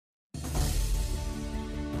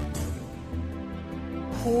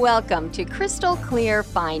Welcome to Crystal Clear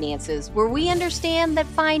Finances, where we understand that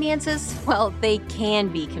finances, well, they can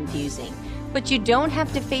be confusing, but you don't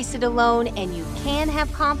have to face it alone and you can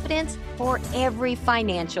have confidence for every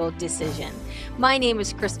financial decision. My name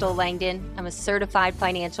is Crystal Langdon. I'm a certified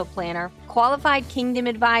financial planner, qualified Kingdom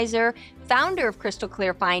advisor, founder of Crystal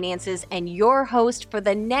Clear Finances, and your host for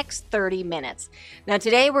the next 30 minutes. Now,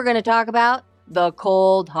 today we're going to talk about the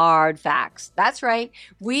cold, hard facts. That's right.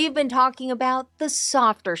 We've been talking about the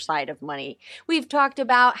softer side of money. We've talked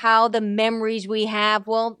about how the memories we have,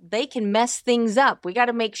 well, they can mess things up. We got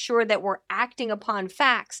to make sure that we're acting upon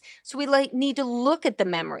facts. So we need to look at the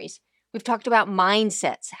memories. We've talked about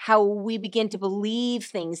mindsets, how we begin to believe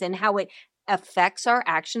things and how it affects our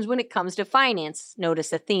actions when it comes to finance.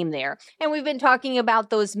 Notice a theme there. And we've been talking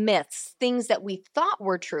about those myths, things that we thought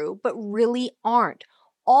were true, but really aren't.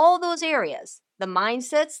 All those areas, the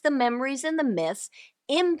mindsets, the memories, and the myths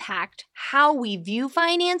impact how we view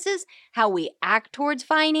finances, how we act towards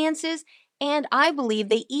finances, and I believe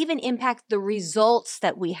they even impact the results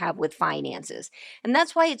that we have with finances. And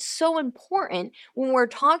that's why it's so important when we're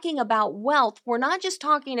talking about wealth, we're not just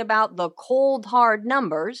talking about the cold, hard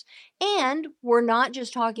numbers, and we're not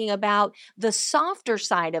just talking about the softer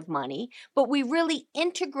side of money, but we really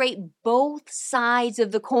integrate both sides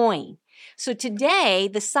of the coin. So today,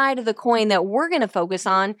 the side of the coin that we're going to focus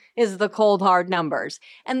on is the cold, hard numbers.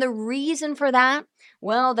 And the reason for that,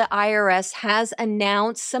 well, the IRS has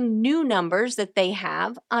announced some new numbers that they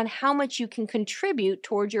have on how much you can contribute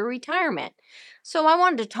towards your retirement. So I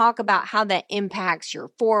wanted to talk about how that impacts your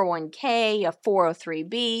 401k, your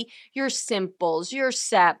 403b, your simples, your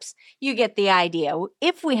SEPs. You get the idea.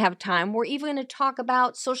 If we have time, we're even going to talk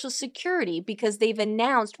about Social Security because they've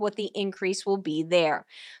announced what the increase will be there.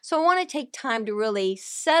 So I want to take time to really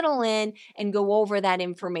settle in and go over that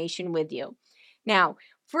information with you. Now,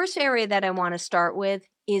 first area that I want to start with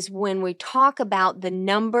is when we talk about the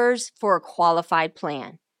numbers for a qualified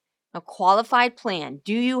plan. A qualified plan,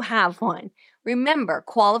 do you have one? Remember,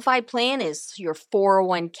 qualified plan is your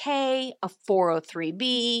 401k, a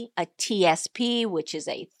 403b, a TSP, which is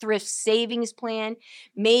a thrift savings plan.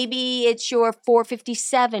 Maybe it's your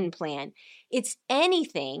 457 plan. It's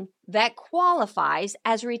anything that qualifies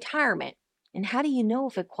as retirement. And how do you know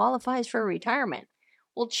if it qualifies for retirement?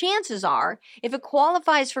 Well, chances are, if it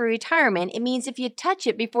qualifies for retirement, it means if you touch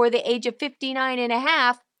it before the age of 59 and a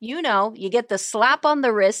half, you get the slap on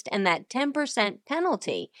the wrist and that 10%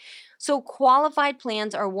 penalty. So qualified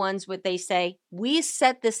plans are ones where they say, we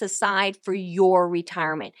set this aside for your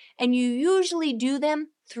retirement. And you usually do them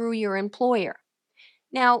through your employer.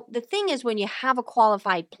 Now, the thing is, when you have a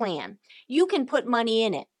qualified plan, you can put money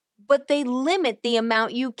in it, but they limit the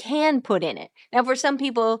amount you can put in it. Now, for some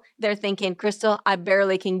people, they're thinking, Crystal, I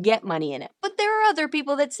barely can get money in it. But there are other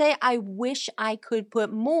people that say, I wish I could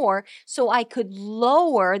put more so I could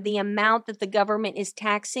lower the amount that the government is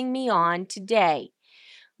taxing me on today.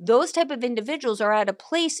 Those type of individuals are at a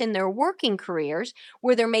place in their working careers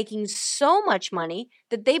where they're making so much money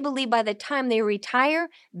that they believe by the time they retire,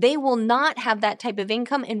 they will not have that type of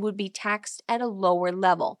income and would be taxed at a lower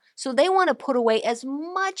level. So they want to put away as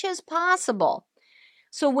much as possible.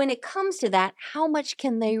 So when it comes to that, how much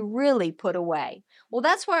can they really put away? Well,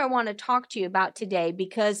 that's what I want to talk to you about today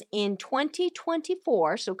because in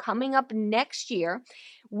 2024, so coming up next year,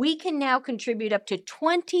 we can now contribute up to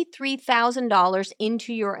 $23,000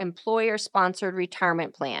 into your employer-sponsored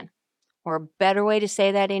retirement plan. Or a better way to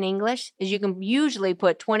say that in English is you can usually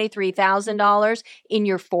put $23,000 in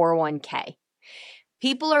your 401k.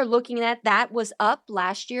 People are looking at that was up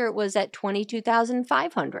last year. It was at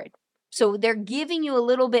 $22,500. So they're giving you a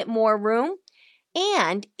little bit more room.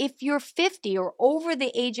 And if you're 50 or over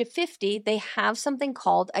the age of 50, they have something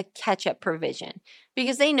called a catch-up provision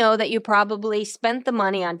because they know that you probably spent the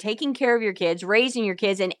money on taking care of your kids, raising your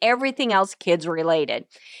kids, and everything else kids related.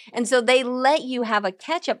 And so they let you have a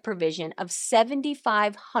catch-up provision of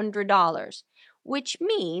 $7,500, which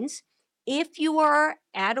means if you are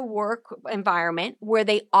at a work environment where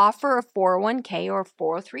they offer a 401k or a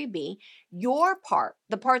 403b, your part,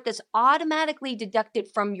 the part that's automatically deducted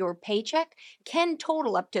from your paycheck, can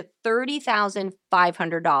total up to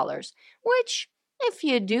 $30,500, which if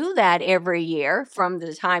you do that every year from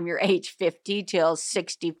the time you're age 50 till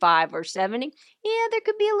 65 or 70, yeah, there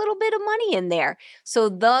could be a little bit of money in there. So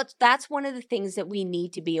that's one of the things that we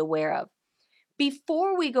need to be aware of.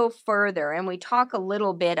 Before we go further and we talk a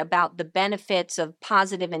little bit about the benefits of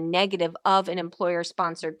positive and negative of an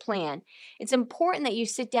employer-sponsored plan, it's important that you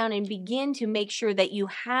sit down and begin to make sure that you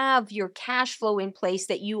have your cash flow in place,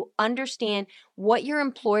 that you understand what your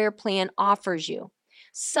employer plan offers you.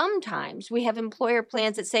 Sometimes we have employer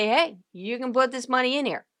plans that say, hey, you can put this money in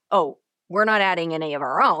here. Oh, we're not adding any of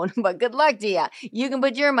our own, but good luck to you. You can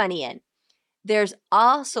put your money in. There's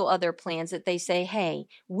also other plans that they say, hey,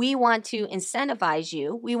 we want to incentivize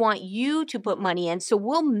you. We want you to put money in. So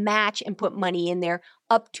we'll match and put money in there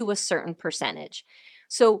up to a certain percentage.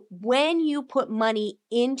 So when you put money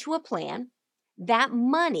into a plan, that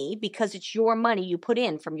money, because it's your money you put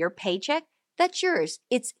in from your paycheck, that's yours.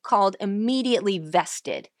 It's called immediately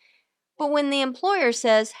vested. But when the employer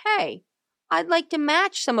says, hey, I'd like to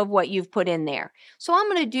match some of what you've put in there. So I'm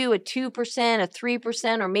going to do a 2%, a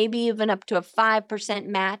 3%, or maybe even up to a 5%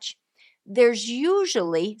 match. There's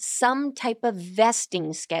usually some type of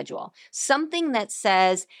vesting schedule, something that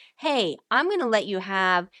says, hey, I'm going to let you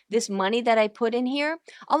have this money that I put in here.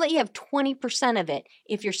 I'll let you have 20% of it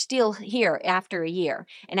if you're still here after a year.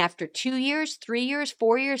 And after 2 years, 3 years,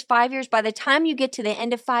 4 years, 5 years, by the time you get to the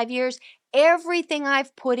end of 5 years, everything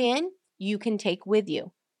I've put in, you can take with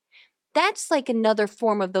you. That's like another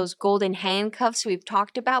form of those golden handcuffs we've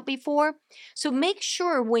talked about before. So make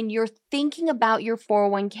sure when you're thinking about your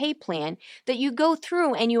 401k plan that you go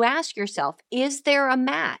through and you ask yourself, is there a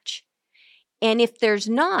match? And if there's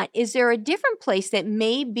not, is there a different place that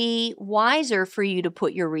may be wiser for you to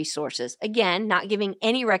put your resources? Again, not giving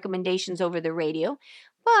any recommendations over the radio,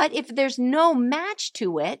 but if there's no match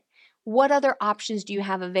to it, what other options do you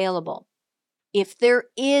have available? If there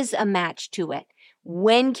is a match to it,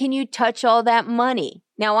 when can you touch all that money?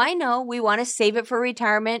 Now, I know we want to save it for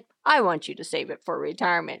retirement. I want you to save it for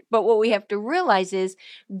retirement. But what we have to realize is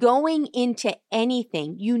going into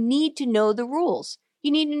anything, you need to know the rules.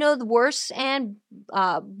 You need to know the worst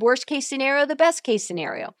case scenario, the best case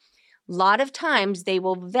scenario. A lot of times they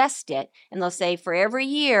will vest it and they'll say for every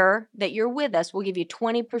year that you're with us, we'll give you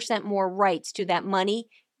 20% more rights to that money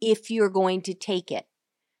if you're going to take it.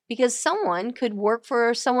 Because someone could work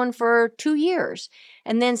for someone for 2 years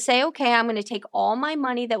and then say, okay, I'm going to take all my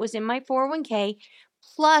money that was in my 401k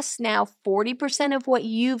plus now 40% of what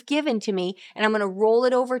you've given to me, and I'm going to roll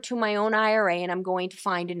it over to my own IRA and I'm going to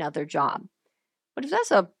find another job. But if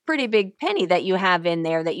that's a pretty big penny that you have in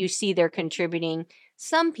there that you see they're contributing,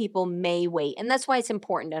 some people may wait. And that's why it's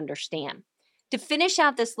important to understand. To finish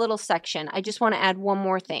out this little section, I just want to add one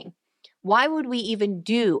more thing. Why would we even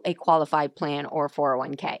do a qualified plan or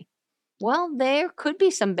 401k? Well, there could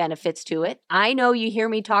be some benefits to it. I know you hear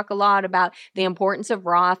me talk a lot about the importance of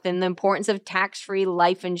Roth and the importance of tax-free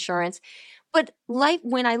life insurance. But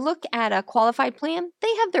when I look at a qualified plan,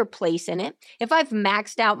 they have their place in it. If I've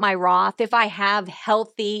maxed out my Roth, if I have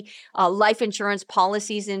healthy life insurance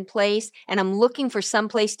policies in place, and I'm looking for some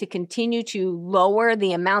place to continue to lower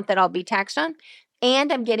the amount that I'll be taxed on,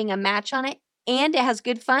 and I'm getting a match on it, and it has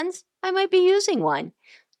good funds, I might be using one.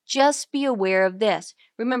 Just be aware of this.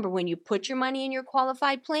 Remember, when you put your money in your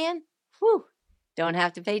qualified plan, don't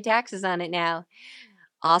have to pay taxes on it now.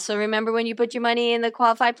 Also, remember when you put your money in the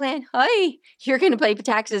qualified plan, you're going to pay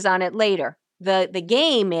taxes on it later. The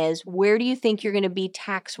game is, where do you think you're going to be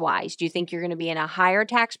tax-wise? Do you think you're going to be in a higher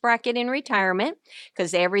tax bracket in retirement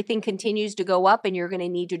because everything continues to go up and you're going to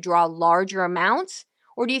need to draw larger amounts?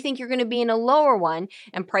 Or do you think you're going to be in a lower one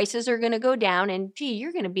and prices are going to go down and,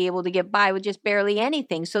 you're going to be able to get by with just barely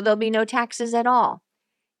anything, so there'll be no taxes at all?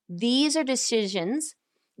 These are decisions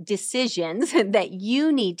that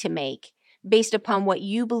you need to make based upon what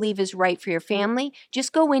you believe is right for your family.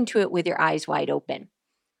 Just go into it with your eyes wide open.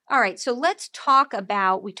 All right, so let's talk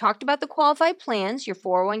about, we talked about the qualified plans, your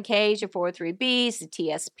 401ks, your 403bs, the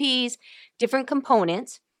TSPs, different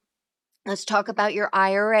components. Let's talk about your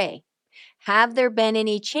IRA. Have there been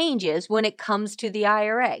any changes when it comes to the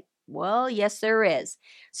IRA? Well, yes, there is.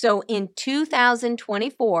 So in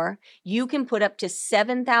 2024, you can put up to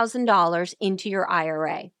 $7,000 into your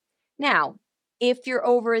IRA. Now, if you're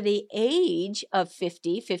over the age of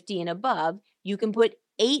 50 and above, you can put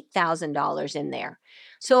 $8,000 in there.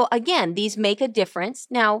 So again, these make a difference.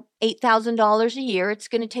 Now, $8,000 a year, it's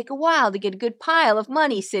going to take a while to get a good pile of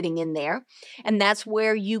money sitting in there. And that's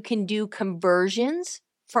where you can do conversions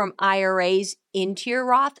from IRAs into your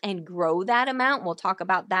Roth and grow that amount. We'll talk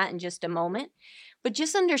about that in just a moment. But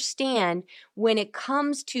just understand, when it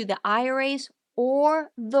comes to the IRAs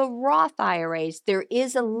or the Roth IRAs, there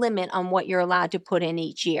is a limit on what you're allowed to put in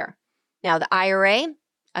each year. Now, the IRA,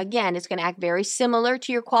 again, it's going to act very similar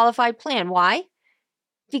to your qualified plan. Why?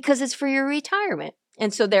 Because it's for your retirement.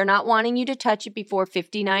 And so they're not wanting you to touch it before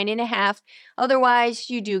 59 and a half. Otherwise,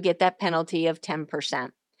 you do get that penalty of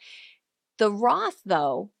 10%. The Roth,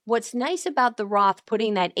 though, what's nice about the Roth,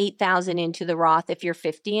 putting that $8,000 into the Roth if you're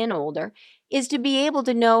 50 and older, is to be able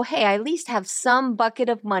to know, hey, I at least have some bucket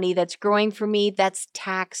of money that's growing for me that's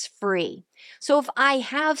tax-free. So if I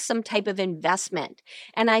have some type of investment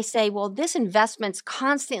and I say, well, this investment's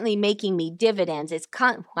constantly making me dividends,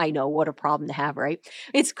 I know what a problem to have, right?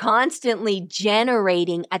 It's constantly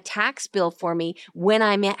generating a tax bill for me when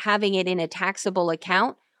I'm having it in a taxable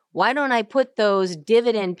account. Why don't I put those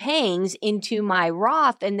dividend payings into my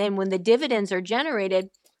Roth? And then when the dividends are generated,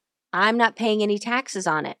 I'm not paying any taxes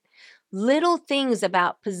on it. Little things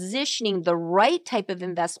about positioning the right type of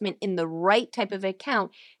investment in the right type of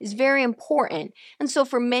account is very important. And so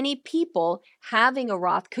for many people, having a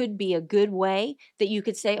Roth could be a good way that you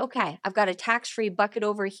could say, okay, I've got a tax-free bucket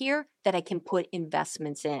over here that I can put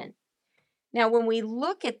investments in. Now, when we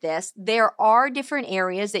look at this, there are different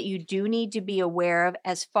areas that you do need to be aware of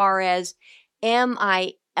as far as, am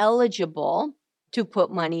I eligible to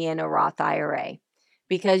put money in a Roth IRA?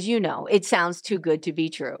 Because it sounds too good to be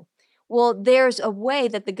true. Well, there's a way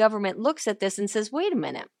that the government looks at this and says, wait a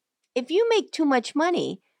minute, if you make too much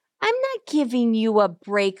money, I'm not giving you a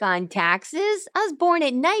break on taxes. I was born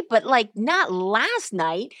at night, but not last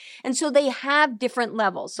night. And so they have different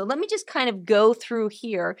levels. So let me just kind of go through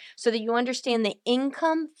here so that you understand the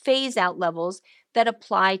income phase out levels that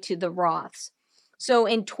apply to the Roths. So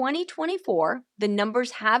in 2024, the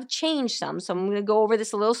numbers have changed some. So I'm going to go over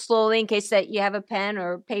this a little slowly in case that you have a pen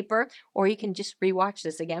or paper, or you can just rewatch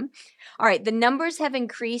this again. All right, the numbers have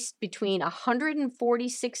increased between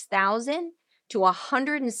 146,000 to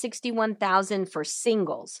 161,000 for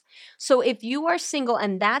singles. So if you are single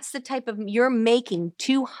and that's the type of, you're making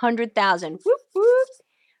 200,000, whoop, whoop,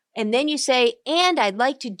 and then you say, and I'd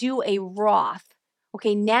like to do a Roth.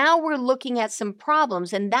 Okay, now we're looking at some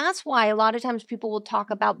problems, and that's why a lot of times people will talk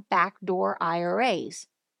about backdoor IRAs.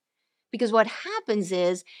 Because what happens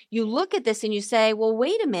is you look at this and you say, well,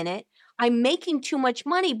 wait a minute, I'm making too much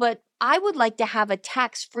money, but I would like to have a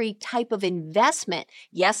tax-free type of investment.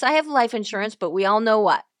 Yes, I have life insurance, but we all know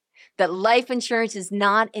what? That life insurance is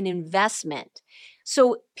not an investment.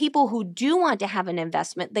 So people who do want to have an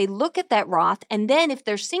investment, they look at that Roth, and then if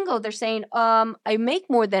they're single, they're saying, I make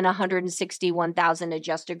more than 161,000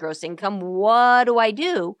 adjusted gross income. What do I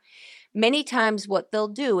do? Many times what they'll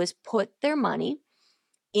do is put their money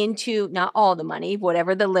into, not all the money,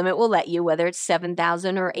 whatever the limit will let you, whether it's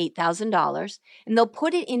 $7,000 or $8,000, and they'll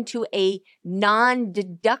put it into a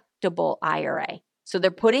non-deductible IRA. So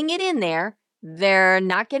they're putting it in there. They're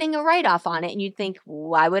not getting a write-off on it. And you'd think,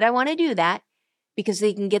 why would I want to do that? Because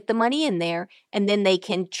they can get the money in there and then they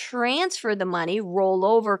can transfer the money, roll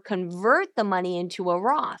over, convert the money into a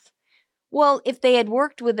Roth. Well, if they had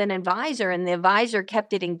worked with an advisor and the advisor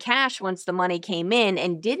kept it in cash once the money came in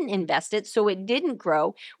and didn't invest it, so it didn't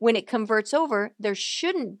grow, when it converts over, there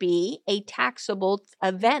shouldn't be a taxable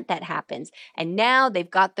event that happens. And now they've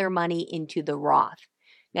got their money into the Roth.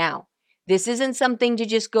 Now, this isn't something to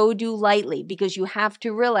just go do lightly because you have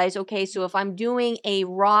to realize, okay, so if I'm doing a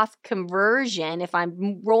Roth conversion, if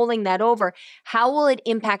I'm rolling that over, how will it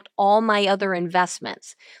impact all my other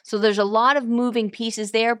investments? So there's a lot of moving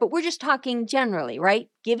pieces there, but we're just talking generally, right?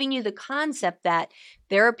 Giving you the concept that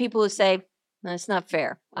there are people who say, that's not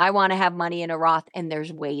fair. I want to have money in a Roth, and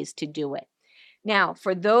there's ways to do it. Now,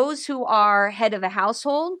 for those who are head of a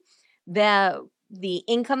household, the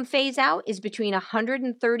income phase out is between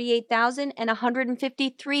 138,000 and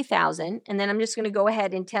 153,000. And then I'm just going to go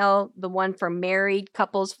ahead and tell the one for married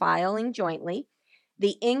couples filing jointly.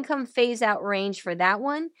 The income phase out range for that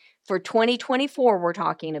one for 2024 we're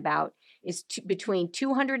talking about is between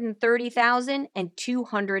 $230,000 and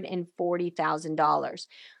 $240,000.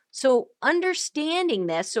 So understanding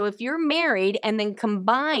this, so if you're married and then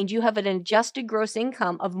combined, you have an adjusted gross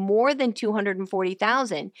income of more than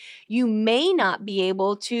 $240,000, you may not be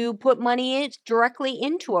able to put money directly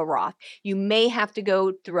into a Roth. You may have to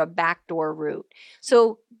go through a backdoor route.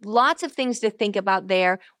 So lots of things to think about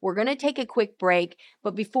there. We're going to take a quick break,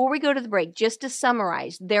 but before we go to the break, just to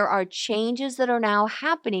summarize, there are changes that are now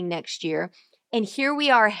happening next year. And here we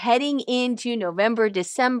are heading into November,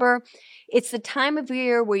 December. It's the time of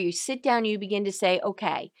year where you sit down and you begin to say,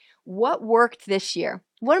 okay, what worked this year?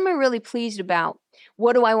 What am I really pleased about?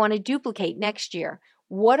 What do I want to duplicate next year?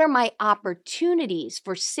 What are my opportunities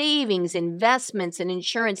for savings, investments, and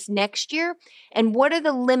insurance next year? And what are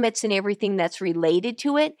the limits and everything that's related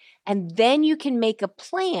to it? And then you can make a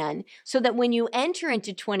plan so that when you enter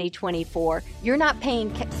into 2024, you're not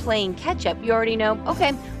playing catch up. You already know,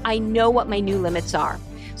 okay, I know what my new limits are.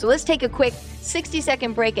 So let's take a quick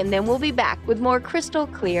 60-second break, and then we'll be back with more Crystal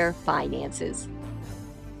Clear Finances.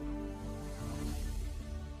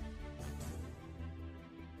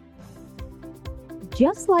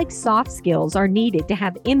 Just like soft skills are needed to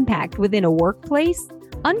have impact within a workplace,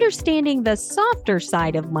 understanding the softer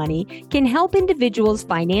side of money can help individuals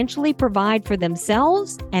financially provide for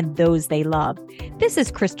themselves and those they love. This is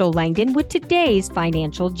Crystal Langdon with today's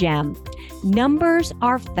Financial Gem. Numbers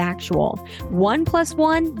are factual. 1 +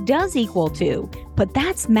 1 does equal 2, but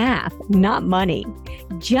that's math, not money.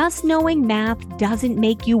 Just knowing math doesn't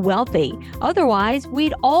make you wealthy. Otherwise,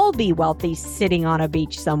 we'd all be wealthy sitting on a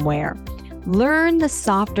beach somewhere. Learn the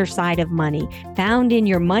softer side of money, found in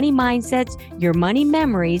your money mindsets, your money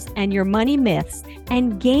memories, and your money myths,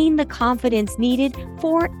 and gain the confidence needed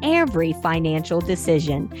for every financial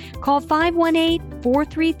decision. Call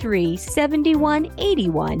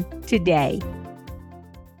 518-433-7181 today.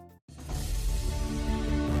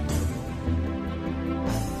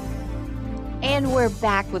 And we're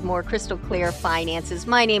back with more Crystal Clear Finances.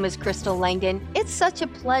 My name is Crystal Langdon. It's such a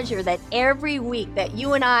pleasure that every week that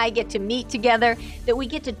you and I get to meet together, that we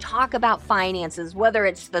get to talk about finances, whether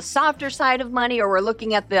it's the softer side of money or we're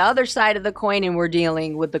looking at the other side of the coin and we're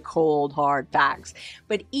dealing with the cold, hard facts.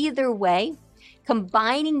 But either way,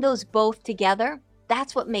 combining those both together,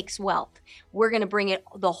 that's what makes wealth. We're going to bring it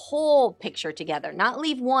the whole picture together, not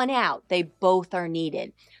leave one out. They both are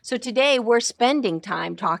needed. So today we're spending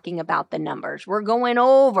time talking about the numbers. We're going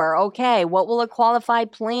over, okay, what will a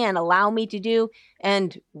qualified plan allow me to do?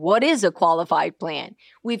 And what is a qualified plan?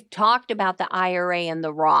 We've talked about the IRA and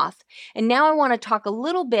the Roth. And now I want to talk a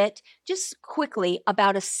little bit, just quickly,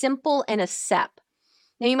 about a simple and a SEP.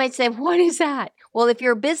 Now you might say, what is that? Well, if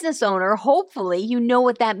you're a business owner, hopefully you know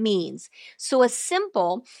what that means. So a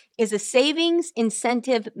simple is a savings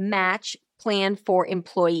incentive match plan for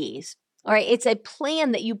employees. All right, it's a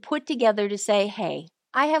plan that you put together to say, hey,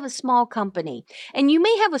 I have a small company. And you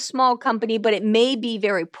may have a small company, but it may be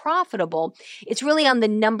very profitable. It's really on the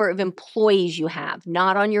number of employees you have,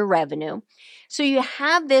 not on your revenue. So you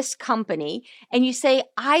have this company and you say,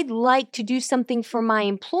 I'd like to do something for my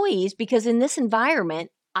employees because in this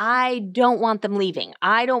environment, I don't want them leaving.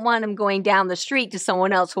 I don't want them going down the street to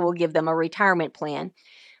someone else who will give them a retirement plan.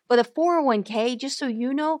 But a 401k, just so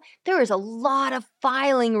you know, there is a lot of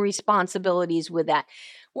filing responsibilities with that.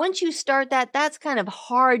 Once you start that, that's kind of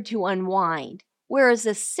hard to unwind. Whereas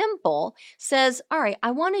a simple says, all right,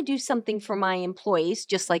 I want to do something for my employees,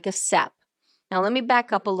 just like a SEP. Now, let me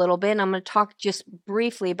back up a little bit. And I'm going to talk just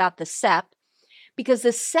briefly about the SEP because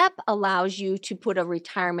the SEP allows you to put a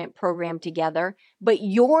retirement program together, but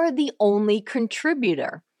you're the only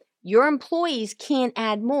contributor. Your employees can't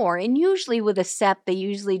add more. And usually with a SEP, they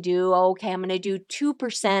usually do, okay, I'm going to do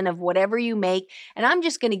 2% of whatever you make. And I'm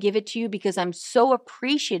just going to give it to you because I'm so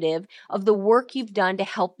appreciative of the work you've done to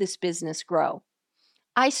help this business grow.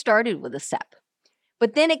 I started with a SEP,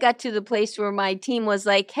 but then it got to the place where my team was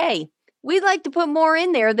like, hey, we'd like to put more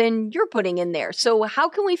in there than you're putting in there. So how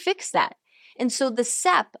can we fix that? And so the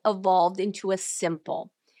SEP evolved into a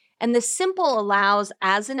simple. And the simple allows,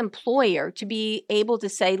 as an employer, to be able to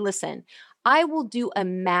say, listen, I will do a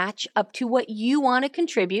match up to what you want to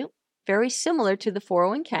contribute, very similar to the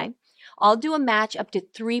 401k. I'll do a match up to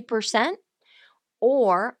 3%,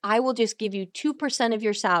 or I will just give you 2% of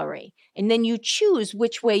your salary. And then you choose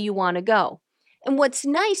which way you want to go. And what's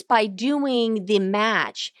nice by doing the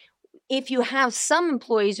match, if you have some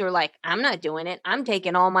employees who are like, I'm not doing it, I'm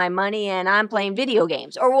taking all my money and I'm playing video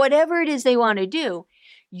games, or whatever it is they want to do,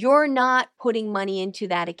 you're not putting money into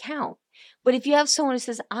that account. But if you have someone who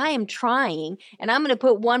says, I am trying and I'm going to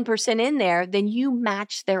put 1% in there, then you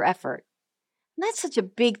match their effort. And that's such a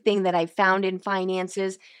big thing that I found in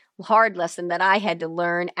finances. Hard lesson that I had to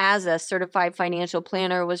learn as a certified financial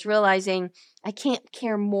planner was realizing I can't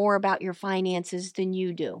care more about your finances than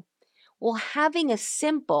you do. Well, having a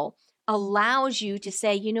simple allows you to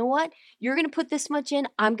say, you know what, you're going to put this much in,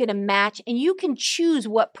 I'm going to match, and you can choose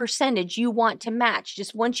what percentage you want to match.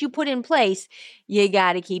 Just once you put in place, you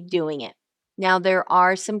got to keep doing it. Now, there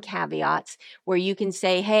are some caveats where you can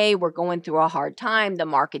say, hey, we're going through a hard time, the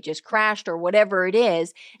market just crashed or whatever it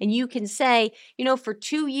is. And you can say, you know, for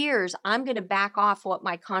 2 years, I'm going to back off what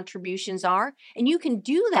my contributions are. And you can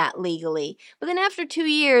do that legally. But then after 2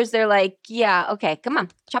 years, they're like, yeah, okay, come on,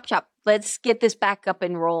 chop, chop. Let's get this back up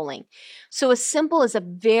and rolling. So as simple as a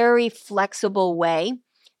very flexible way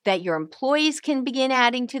that your employees can begin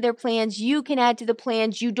adding to their plans. You can add to the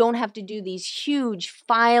plans. You don't have to do these huge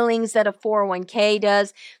filings that a 401k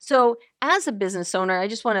does. So as a business owner, I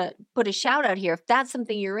just want to put a shout out here. If that's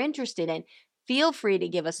something you're interested in, feel free to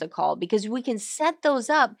give us a call because we can set those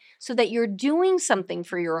up so that you're doing something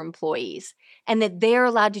for your employees and that they're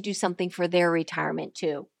allowed to do something for their retirement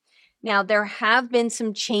too. Now, there have been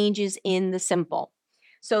some changes in the simple.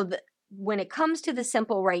 So when it comes to the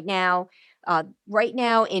simple right now, Right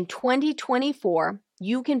now in 2024,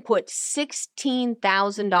 you can put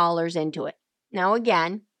 $16,000 into it. Now,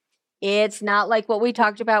 again, it's not like what we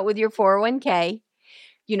talked about with your 401k.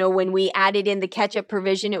 When we added in the catch-up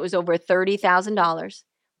provision, it was over $30,000.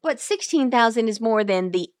 But $16,000 is more than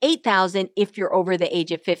the $8,000 if you're over the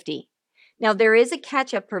age of 50. Now, there is a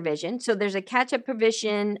catch-up provision. So there's a catch-up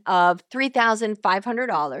provision of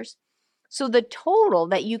 $3,500. So the total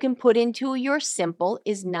that you can put into your simple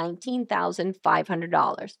is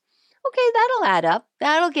 $19,500. Okay, that'll add up.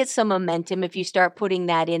 That'll get some momentum if you start putting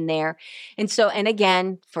that in there. And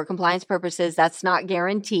again, for compliance purposes, that's not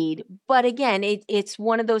guaranteed. But again, it's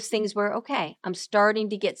one of those things where, okay, I'm starting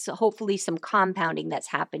to get hopefully some compounding that's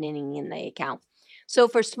happening in the account. So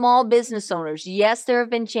for small business owners, yes, there have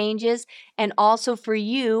been changes. And also for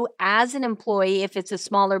you as an employee, if it's a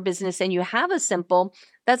smaller business and you have a simple,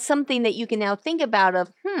 that's something that you can now think about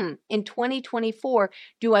of, in 2024,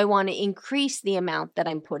 do I want to increase the amount that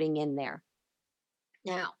I'm putting in there?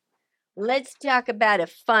 Now, let's talk about a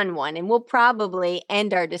fun one, and we'll probably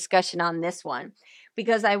end our discussion on this one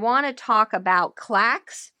because I want to talk about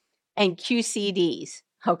CLACs and QCDs.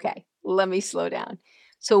 Okay, let me slow down.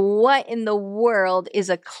 So what in the world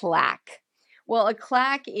is a CLAC? Well, a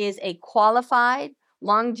CLAC is a qualified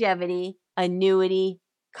longevity annuity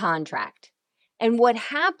contract. And what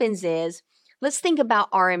happens is, let's think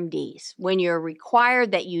about RMDs. When you're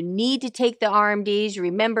required that you need to take the RMDs,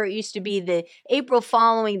 remember it used to be the April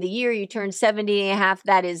following the year you turned 70 and a half.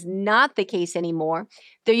 That is not the case anymore.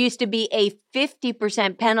 There used to be a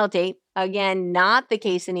 50% penalty. Again, not the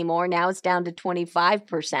case anymore. Now it's down to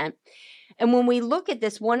 25%. And when we look at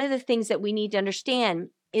this, one of the things that we need to understand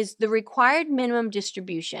is the required minimum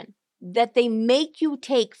distribution that they make you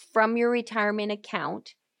take from your retirement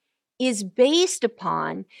account is based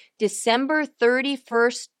upon December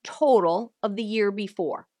 31st total of the year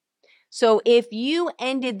before. So if you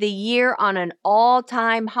ended the year on an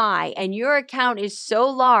all-time high and your account is so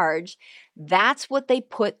large, that's what they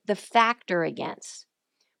put the factor against.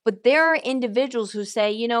 But there are individuals who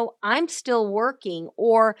say, I'm still working,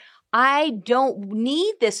 or I don't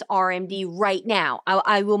need this RMD right now.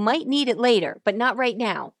 I might need it later, but not right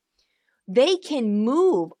now. They can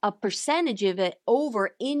move a percentage of it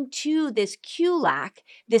over into this QLAC,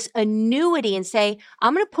 this annuity, and say,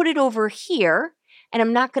 I'm going to put it over here and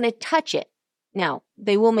I'm not going to touch it. Now,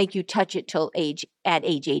 they will make you touch it at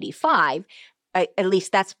age 85. At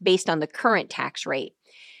least that's based on the current tax rate.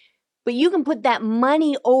 But you can put that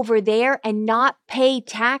money over there and not pay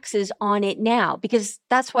taxes on it now, because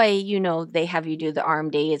that's why, they have you do the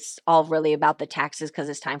RMD. It's all really about the taxes because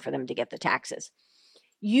it's time for them to get the taxes.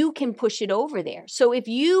 You can push it over there. So if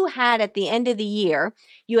you had at the end of the year,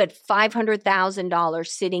 you had $500,000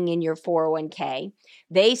 sitting in your 401k,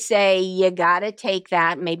 they say you got to take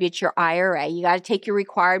that. Maybe it's your IRA. You got to take your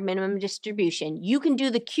required minimum distribution. You can do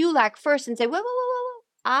the QLAC first and say, whoa.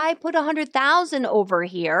 I put $100,000 over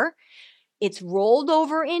here. It's rolled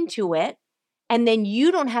over into it. And then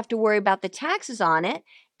you don't have to worry about the taxes on it.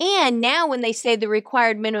 And now when they say the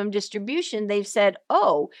required minimum distribution, they've said,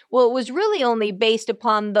 oh, well, it was really only based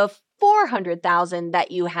upon the $400,000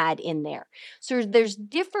 that you had in there. So there's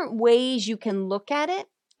different ways you can look at it,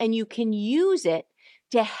 and you can use it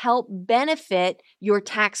to help benefit your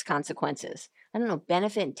tax consequences. I don't know,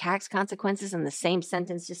 benefit and tax consequences in the same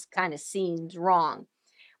sentence just kind of seems wrong.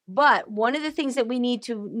 But one of the things that we need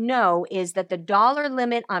to know is that the dollar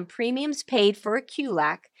limit on premiums paid for a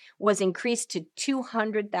QLAC was increased to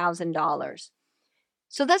 $200,000.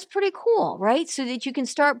 So that's pretty cool, right? So that you can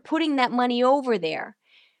start putting that money over there.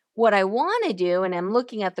 What I want to do, and I'm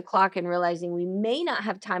looking at the clock and realizing we may not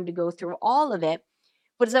have time to go through all of it,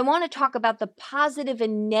 but is I want to talk about the positive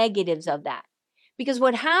and negatives of that. Because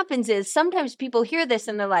what happens is sometimes people hear this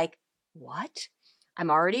and they're like, what? I'm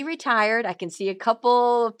already retired. I can see a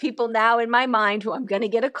couple of people now in my mind who I'm going to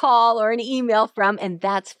get a call or an email from, and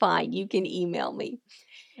that's fine. You can email me.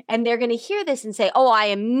 And they're going to hear this and say, oh, I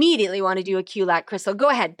immediately want to do a QLAC, Crystal. Go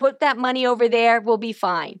ahead. Put that money over there. We'll be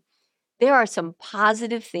fine. There are some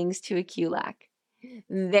positive things to a QLAC.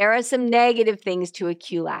 There are some negative things to a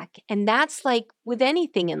QLAC. And that's like with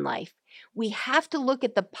anything in life. We have to look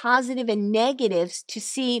at the positive and negatives to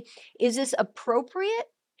see, is this appropriate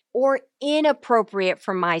or inappropriate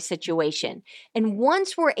for my situation? And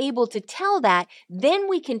once we're able to tell that, then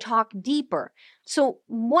we can talk deeper. So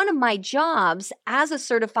one of my jobs as a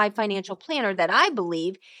certified financial planner that I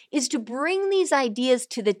believe is to bring these ideas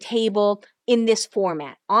to the table in this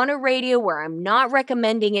format on a radio where I'm not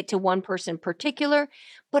recommending it to one person in particular,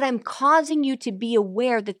 but I'm causing you to be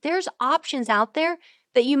aware that there's options out there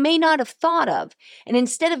that you may not have thought of. And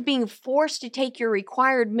instead of being forced to take your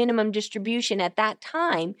required minimum distribution at that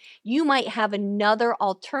time, you might have another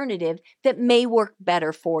alternative that may work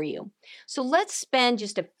better for you. So let's spend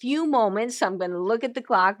just a few moments. I'm going to look at the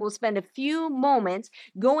clock. We'll spend a few moments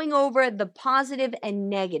going over the positive and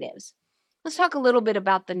negatives. Let's talk a little bit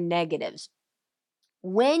about the negatives.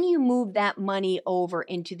 When you move that money over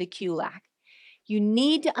into the QLAC, you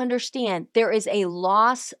need to understand there is a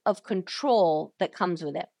loss of control that comes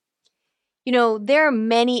with it. You know, there are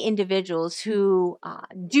many individuals who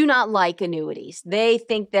do not like annuities. They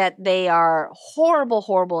think that they are horrible,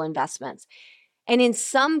 horrible investments. And in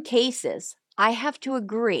some cases, I have to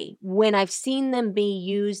agree when I've seen them be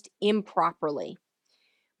used improperly.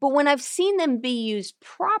 But when I've seen them be used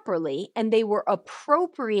properly and they were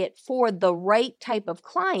appropriate for the right type of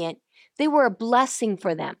client, they were a blessing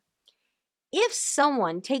for them. If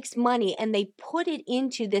someone takes money and they put it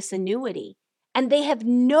into this annuity and they have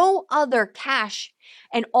no other cash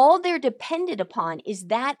and all they're dependent upon is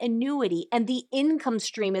that annuity and the income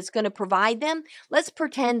stream it's going to provide them, let's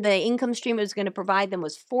pretend the income stream it was going to provide them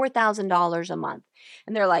was $4,000 a month.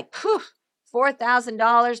 And they're like, phew,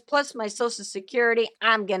 $4,000 plus my Social Security,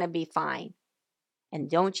 I'm going to be fine. And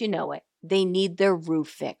don't you know it, they need their roof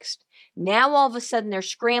fixed. Now all of a sudden they're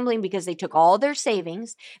scrambling because they took all their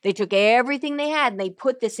savings, they took everything they had and they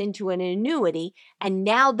put this into an annuity, and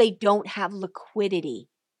now they don't have liquidity.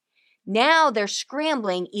 Now they're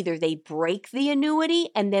scrambling, either they break the annuity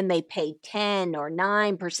and then they pay 10 or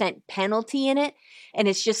 9% penalty in it, and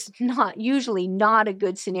it's just usually not a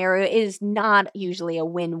good scenario. It is not usually a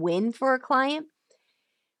win-win for a client.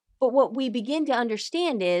 But what we begin to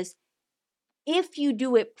understand is if you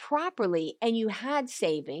do it properly and you had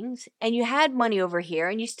savings and you had money over here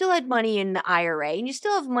and you still had money in the IRA and you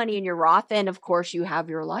still have money in your Roth, and of course you have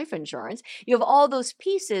your life insurance, you have all those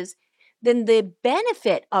pieces, then the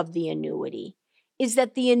benefit of the annuity is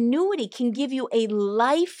that the annuity can give you a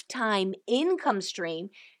lifetime income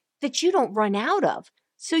stream that you don't run out of.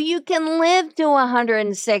 So you can live to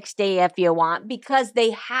 160 if you want, because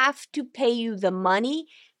they have to pay you the money,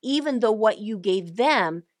 even though what you gave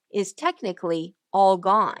them is technically all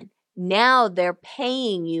gone. Now they're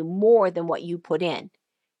paying you more than what you put in.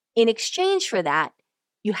 In exchange for that,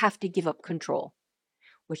 you have to give up control,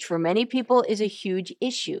 which for many people is a huge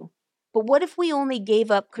issue. But what if we only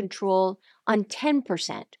gave up control on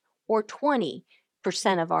 10% or 20%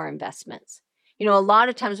 of our investments? You know, a lot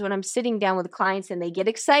of times when I'm sitting down with clients and they get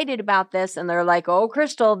excited about this and they're like, oh,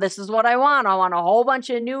 Crystal, this is what I want. I want a whole bunch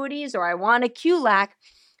of annuities, or I want a QLAC.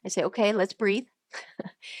 I say, okay, let's breathe.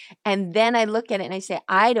 And then I look at it and I say,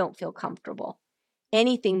 I don't feel comfortable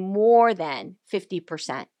anything more than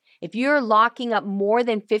 50%. If you're locking up more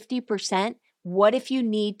than 50%, what if you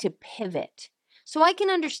need to pivot? So I can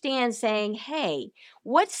understand saying, hey,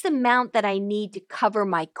 what's the amount that I need to cover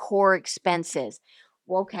my core expenses?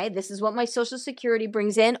 Well, okay, this is what my Social Security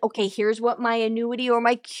brings in. Okay, here's what my annuity or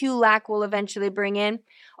my QLAC will eventually bring in.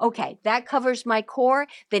 Okay, that covers my core.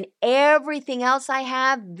 Then everything else I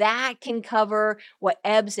have, that can cover what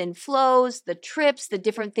ebbs and flows, the trips, the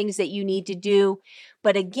different things that you need to do.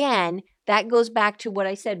 But again, that goes back to what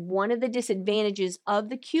I said. One of the disadvantages of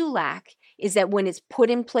the QLAC is that when it's put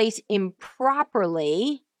in place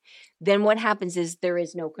improperly, then what happens is there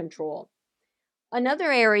is no control.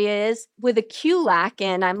 Another area is with a QLAC,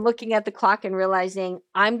 and I'm looking at the clock and realizing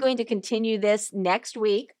I'm going to continue this next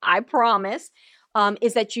week, I promise,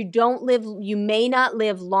 is that you may not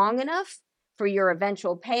live long enough for your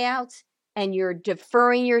eventual payouts, and you're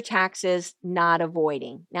deferring your taxes, not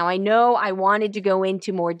avoiding. Now, I know I wanted to go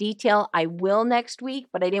into more detail. I will next week,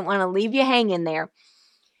 but I didn't want to leave you hanging there,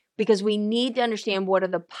 because we need to understand what are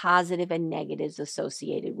the positive and negatives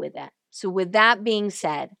associated with that. So with that being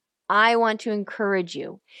said, I want to encourage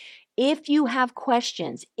you, if you have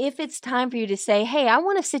questions, if it's time for you to say, hey, I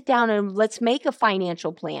want to sit down and let's make a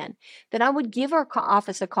financial plan, then I would give our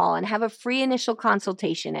office a call and have a free initial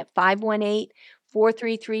consultation at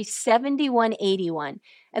 518-433-7181.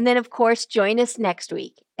 And then, of course, join us next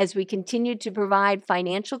week as we continue to provide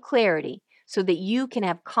financial clarity so that you can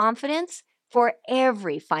have confidence for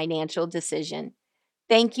every financial decision.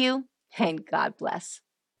 Thank you, and God bless.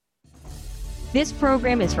 This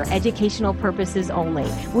program is for educational purposes only.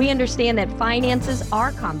 We understand that finances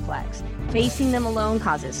are complex. Facing them alone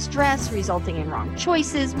causes stress, resulting in wrong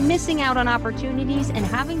choices, missing out on opportunities, and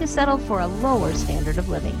having to settle for a lower standard of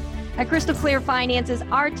living. At Crystal Clear Finances,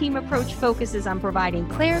 our team approach focuses on providing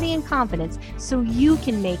clarity and confidence so you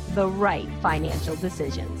can make the right financial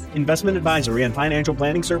decisions. Investment advisory and financial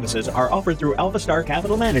planning services are offered through AlphaStar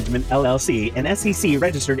Capital Management, LLC, an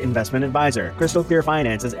SEC-registered investment advisor. Crystal Clear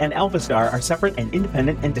Finances and AlphaStar are separate and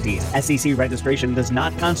independent entities. SEC registration does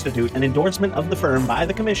not constitute an endorsement of the firm by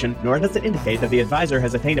the Commission, nor does it indicate that the advisor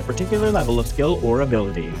has attained a particular level of skill or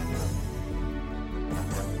ability.